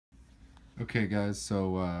Okay guys,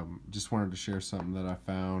 so just wanted to share something that I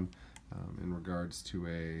found in regards to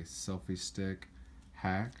a selfie stick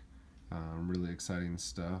hack. Really exciting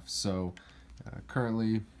stuff. So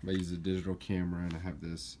currently I use a digital camera and I have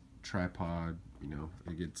this tripod. You know,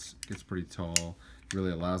 it gets pretty tall. It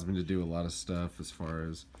really allows me to do a lot of stuff as far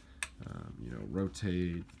as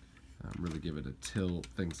rotate, really give it a tilt,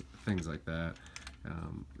 things like that.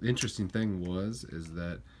 The interesting thing is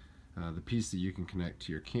that the piece that you can connect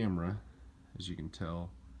to your camera, as you can tell,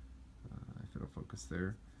 if it'll focus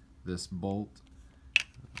there, this bolt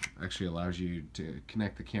actually allows you to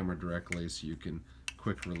connect the camera directly, so you can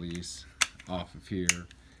quick release off of here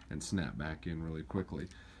and snap back in really quickly.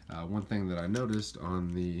 One thing that I noticed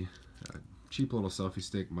on the cheap little selfie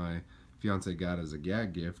stick my fiance got as a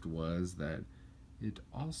gag gift was that it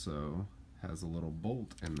also has a little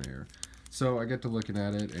bolt in there. So I get to looking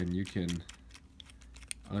at it, and you can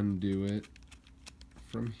undo it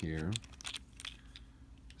from here.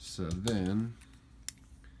 So then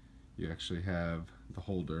you actually have the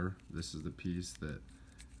holder. This is the piece that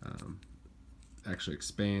actually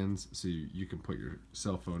expands, so you can put your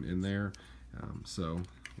cell phone in there. So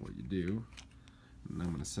what you do, and I'm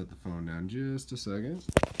going to set the phone down just a second.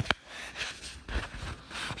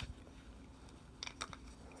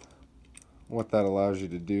 What that allows you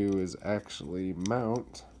to do is actually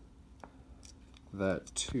mount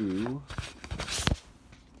that to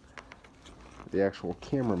the actual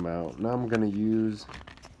camera mount. Now I'm going to use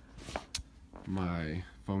my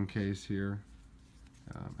phone case here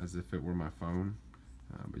as if it were my phone,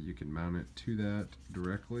 but you can mount it to that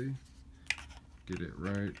directly. Get it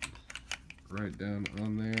right down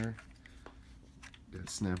on there. Get it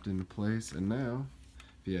snapped into place, and now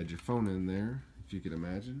if you had your phone in there, if you could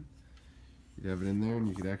imagine, you'd have it in there and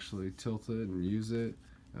you could actually tilt it and use it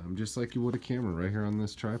just like you would a camera right here on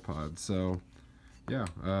this tripod. So yeah,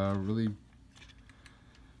 really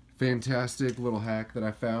fantastic little hack that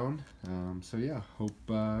I found. So yeah, hope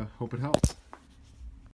it helps.